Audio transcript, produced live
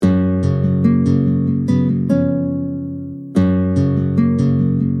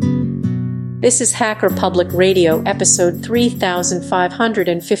This is Hacker Public Radio, episode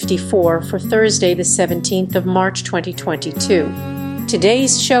 3554 for Thursday, the 17th of March, 2022.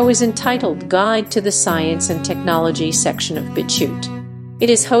 Today's show is entitled Guide to the Science and Technology section of Bitchute. It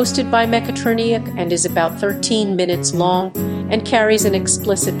is hosted by Mechatronic and is about 13 minutes long and carries an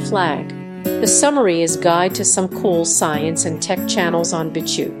explicit flag. The summary is Guide to some cool science and tech channels on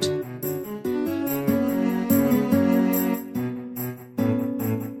Bitchute.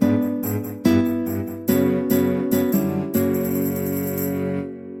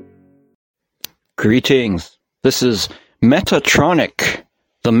 Greetings. This is Mechatronic,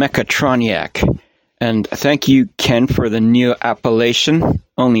 the Mechatroniac. And thank you, Ken, for the new appellation.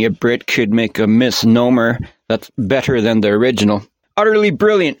 Only a Brit could make a misnomer that's better than the original. Utterly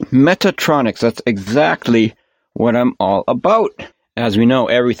brilliant. Mechatronics. That's exactly what I'm all about. As we know,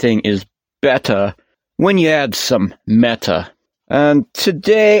 everything is beta when you add some meta. And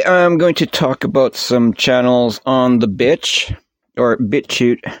today I'm going to talk about some channels on the Bitchute.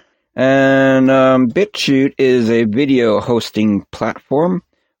 And Bitchute is a video hosting platform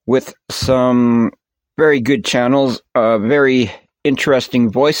with some very good channels, very interesting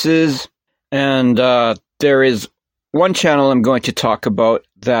voices, and there is one channel I'm going to talk about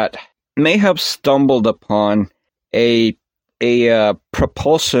that may have stumbled upon a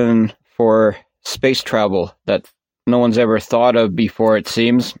propulsion for space travel that no one's ever thought of before, it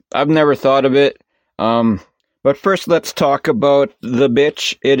seems. I've never thought of it. But first, let's talk about the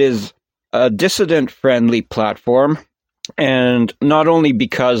Bitch. It is a dissident-friendly platform, and not only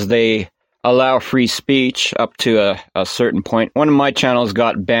because they allow free speech up to a certain point. One of my channels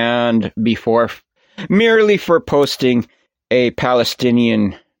got banned before merely for posting a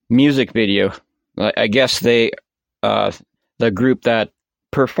Palestinian music video. I guess the group that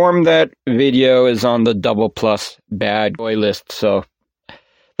performed that video is on the double plus bad boy list, so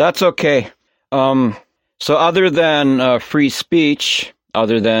that's okay. So other than free speech,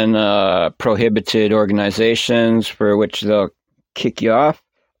 other than prohibited organizations for which they'll kick you off,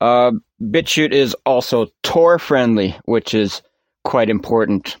 Bitchute is also Tor-friendly, which is quite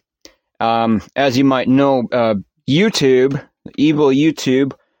important. As you might know, YouTube, evil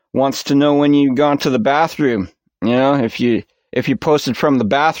YouTube, wants to know when you've gone to the bathroom. You know, if you posted from the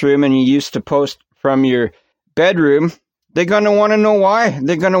bathroom and you used to post from your bedroom, they're going to want to know why.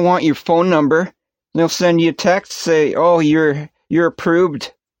 They're going to want your phone number. They'll send you a text, say, "Oh, you're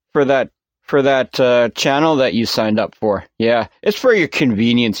approved for that channel that you signed up for." Yeah, it's for your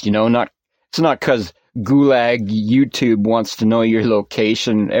convenience, you know. It's not because Gulag YouTube wants to know your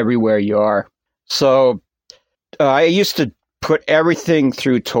location everywhere you are. So I used to put everything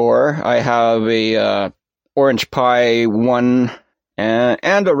through Tor. I have a Orange Pi 1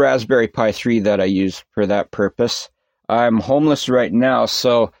 and a Raspberry Pi 3 that I use for that purpose. I'm homeless right now,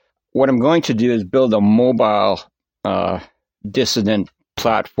 so what I'm going to do is build a mobile dissident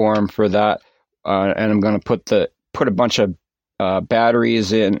platform for that, and I'm going to put a bunch of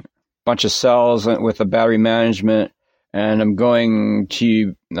batteries in, a bunch of cells with the battery management, and I'm going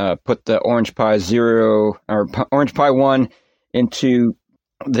to put the Orange Pi 0 or Orange Pi 1 into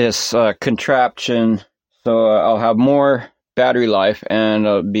this contraption, so I'll have more battery life and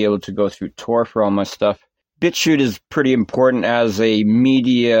I'll be able to go through Tor for all my stuff. Bitchute is pretty important as a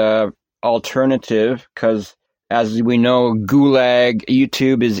media alternative because, as we know, Gulag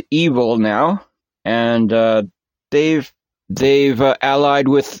YouTube is evil now, and they've allied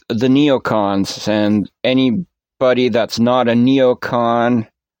with the neocons, and anybody that's not a neocon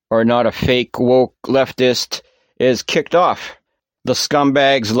or not a fake woke leftist is kicked off. The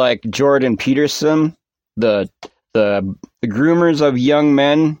scumbags like Jordan Peterson, the groomers of young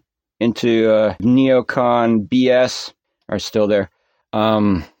men into neocon BS, are still there.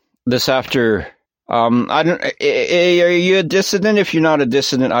 Are you a dissident? If you're not a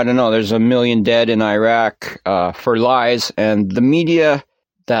dissident, I don't know. There's 1 million dead in Iraq for lies, and the media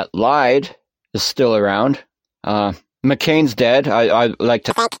that lied is still around. McCain's dead. I like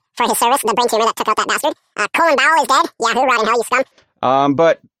to thank for his service, the brain tumor that took out that bastard. Colin Powell is dead. Yahoo, rot in hell, you scum.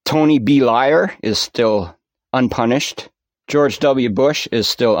 But Tony B. Liar is still unpunished. George W. Bush is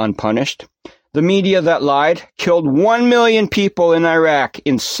still unpunished. The media that lied, killed 1 million people in Iraq,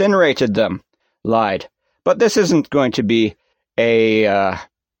 incinerated them, lied. But this isn't going to be a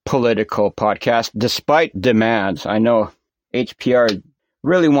political podcast, despite demands. I know HPR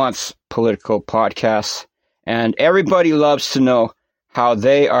really wants political podcasts, and everybody loves to know how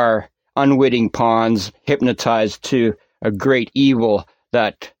they are unwitting pawns hypnotized to a great evil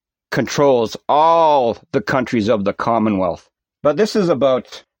that controls all the countries of the Commonwealth. But this is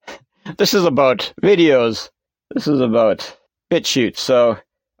about videos. This is about Bitchute. So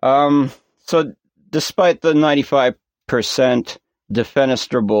So despite the 95%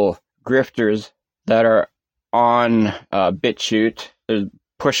 defenestrable grifters that are on Bitchute, they're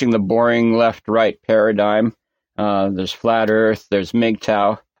pushing the boring left-right paradigm. There's flat Earth. There's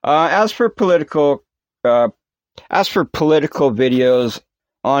MGTOW. As for political videos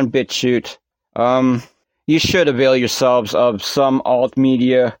on Bitchute, you should avail yourselves of some alt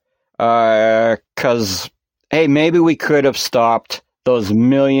media, because hey, maybe we could have stopped those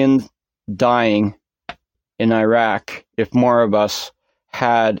millions dying in Iraq if more of us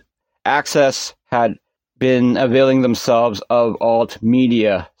had been availing themselves of alt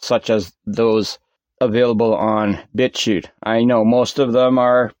media, such as those available on Bitchute. I know most of them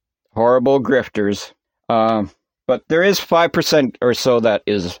are horrible grifters, but there is 5% or so that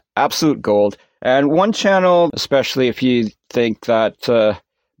is absolute gold. And one channel, especially if you think that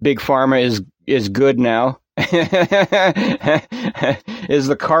Big Pharma is good now, is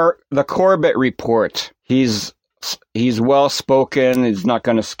the Corbett Report. He's well spoken. He's not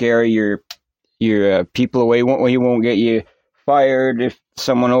going to scare your people away. He won't get you fired if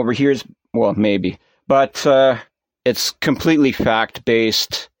someone overhears. Well, maybe, but it's completely fact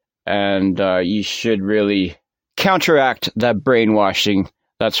based, and you should really counteract that brainwashing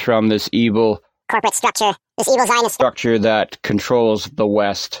that's from this evil corporate structure, this evil Zionist structure that controls the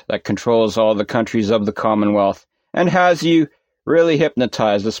West, that controls all the countries of the Commonwealth, and has you really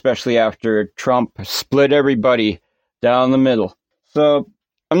hypnotized, especially after Trump split everybody down the middle. So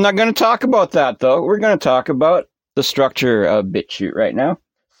I'm not going to talk about that, though. We're going to talk about the structure of Bitchute right now.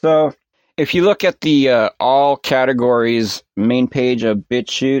 So if you look at the all categories main page of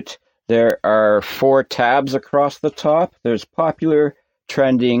Bitchute, there are 4 tabs across the top. There's popular,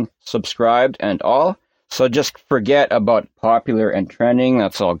 trending, subscribed, and all. So just forget about popular and trending.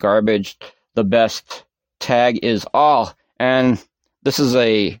 That's all garbage. The best tag is all. And this is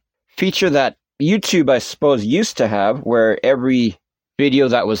a feature that YouTube, I suppose, used to have, where every video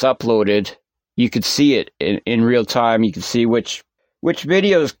that was uploaded, you could see it in real time. You could see which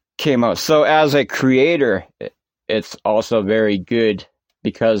videos came out. So as a creator, it's also very good,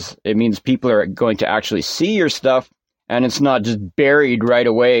 because it means people are going to actually see your stuff, and it's not just buried right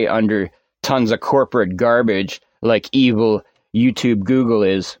away under tons of corporate garbage like evil YouTube Google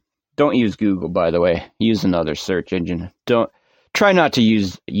is. Don't use Google, by the way. Use another search engine. Try not to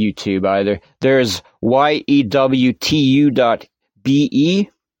use YouTube either. There's yewtu.be.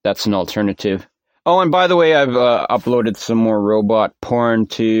 That's an alternative. Oh, and by the way, I've uploaded some more robot porn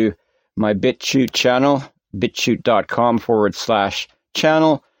to my Bitchute channel,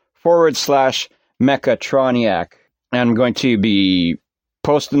 bitchute.com/channel/Mechatroniac. And I'm going to be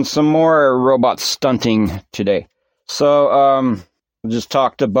posting some more robot stunting today. So, we just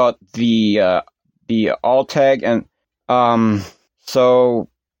talked about the alt tag, and so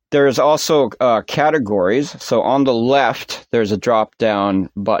there's also categories. So on the left, there's a drop-down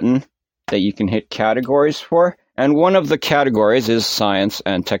button that you can hit categories for, and one of the categories is science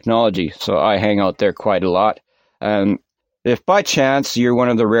and technology. So I hang out there quite a lot. And if by chance you're one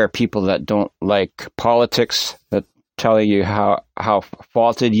of the rare people that don't like politics, that telling you how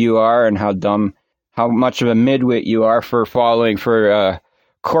faulted you are and how dumb, how much of a midwit you are for falling for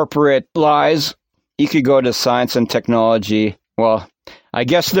corporate lies, you could go to science and technology. Well, I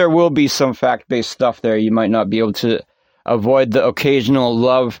guess there will be some fact-based stuff there. You might not be able to avoid the occasional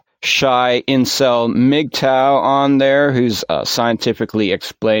love-shy incel MGTOW on there who's scientifically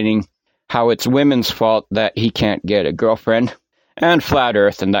explaining how it's women's fault that he can't get a girlfriend, and flat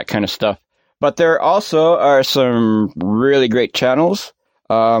Earth and that kind of stuff. But there also are some really great channels.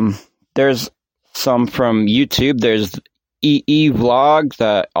 There's some from YouTube. There's EE Vlog,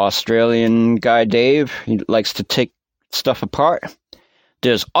 the Australian guy Dave. He likes to take stuff apart.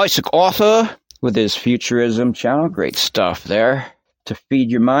 There's Isaac Author with his Futurism channel. Great stuff there to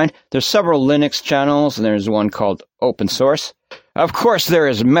feed your mind. There's several Linux channels, and there's one called Open Source. Of course, there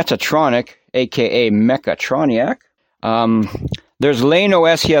is Metatronic, a.k.a. Mechatroniac. There's Lane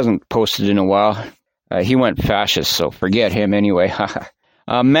OS. He hasn't posted in a while. He went fascist, so forget him anyway.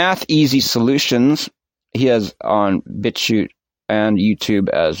 Math Easy Solutions. He has on Bitchute and YouTube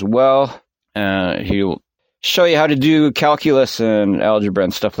as well. He'll show you how to do calculus and algebra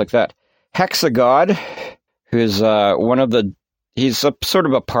and stuff like that. Hexagod, who's he's a sort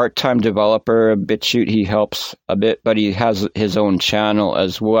of a part-time developer of Bitchute. He helps a bit, but he has his own channel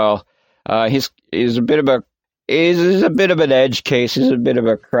as well. He's a bit of an edge case. He's a bit of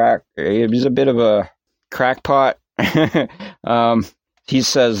a crackpot. He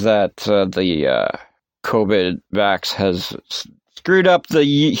says that the COVID vax has screwed up the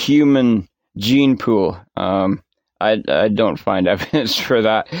human gene pool. I don't find evidence for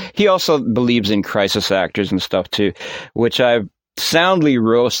that. He also believes in crisis actors and stuff too, which I've soundly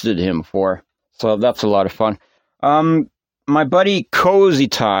roasted him for. So that's a lot of fun. My buddy Cozy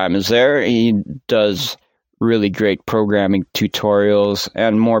Time is there. He does really great programming tutorials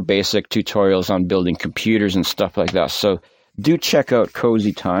and more basic tutorials on building computers and stuff like that. So do check out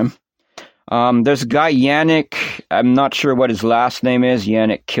Cozy Time. There's a guy, Yannick. I'm not sure what his last name is.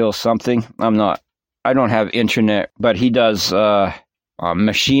 Yannick Kill something. I don't have internet, but he does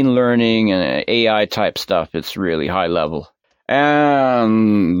machine learning and AI type stuff. It's really high level.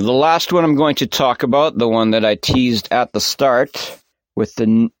 And the last one I'm going to talk about, the one that I teased at the start with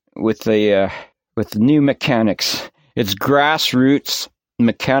the new mechanics. It's grassroots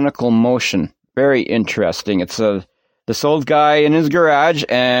mechanical motion. Very interesting. It's this old guy in his garage,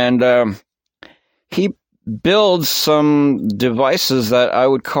 and he builds some devices that I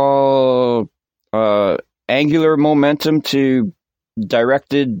would call angular momentum to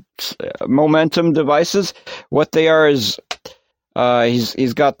directed momentum devices. What they are is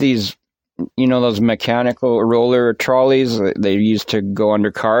he's got these, those mechanical roller trolleys they use to go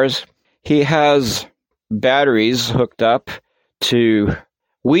under cars. He has batteries hooked up to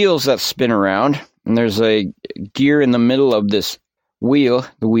wheels that spin around, and there's a gear in the middle of this wheel.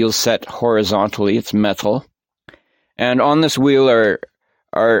 The wheel's set horizontally. It's metal, and on this wheel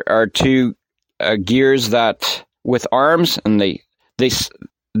are two gears that with arms, and they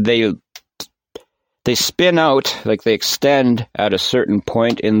spin out, like they extend at a certain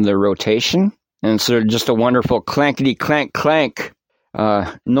point in the rotation, and it's sort of just a wonderful clankety clank clank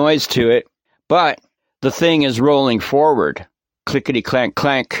noise to it. But the thing is rolling forward. Clickety clank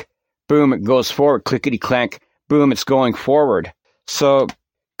clank, boom, it goes forward. Clickety clank, boom, it's going forward. So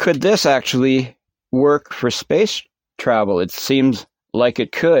could this actually work for space travel? It seems like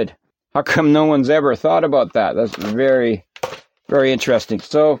it could. How come no one's ever thought about that? That's very, very interesting.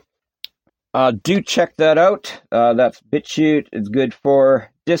 So do check that out. That's Bitchute. It's good for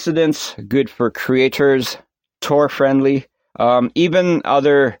dissidents, good for creators, Tor friendly. Even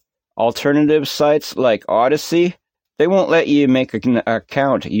other alternative sites like Odyssey, they won't let you make an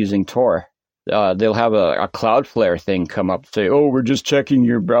account using Tor. They'll have a Cloudflare thing come up, say, "Oh, we're just checking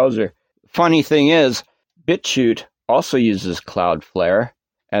your browser." Funny thing is, Bitchute also uses Cloudflare,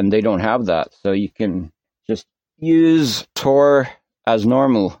 and they don't have that. So you can just use Tor as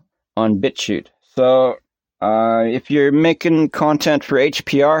normal on Bitchute. So if you're making content for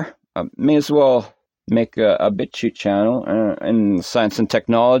HPR, may as well make a Bitchute channel in the science and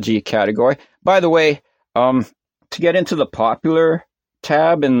technology category. By the way, to get into the popular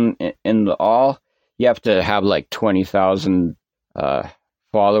tab in the all, you have to have like 20,000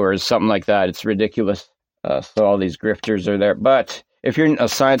 followers, something like that. It's ridiculous. So all these grifters are there. But if you're in a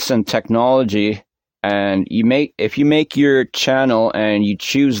science and technology, and if you make your channel and you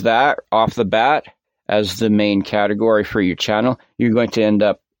choose that off the bat as the main category for your channel, you're going to end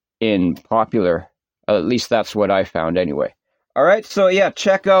up in popular. At least that's what I found anyway. All right, so yeah,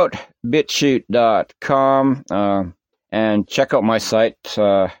 check out bitchute.com and check out my site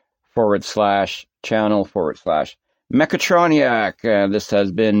 /channel/Mechatroniac. This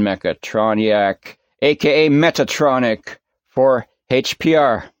has been Mechatroniac, aka Metatronic for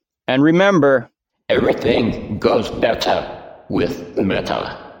HPR. And remember, everything goes better with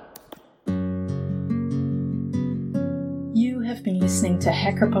Meta. You have been listening to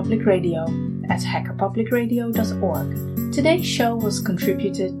Hacker Public Radio at hackerpublicradio.org. Today's show was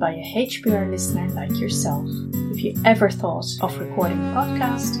contributed by a HPR listener like yourself. If you ever thought of recording a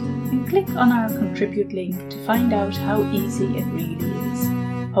podcast, then click on our contribute link to find out how easy it really is.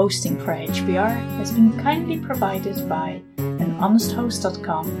 Hosting for HPR has been kindly provided by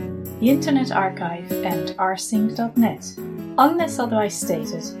anhonesthost.com, the Internet Archive, and rsync.net. Unless otherwise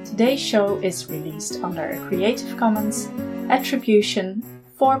stated, today's show is released under a Creative Commons Attribution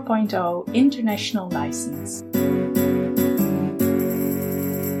 4.0 International License.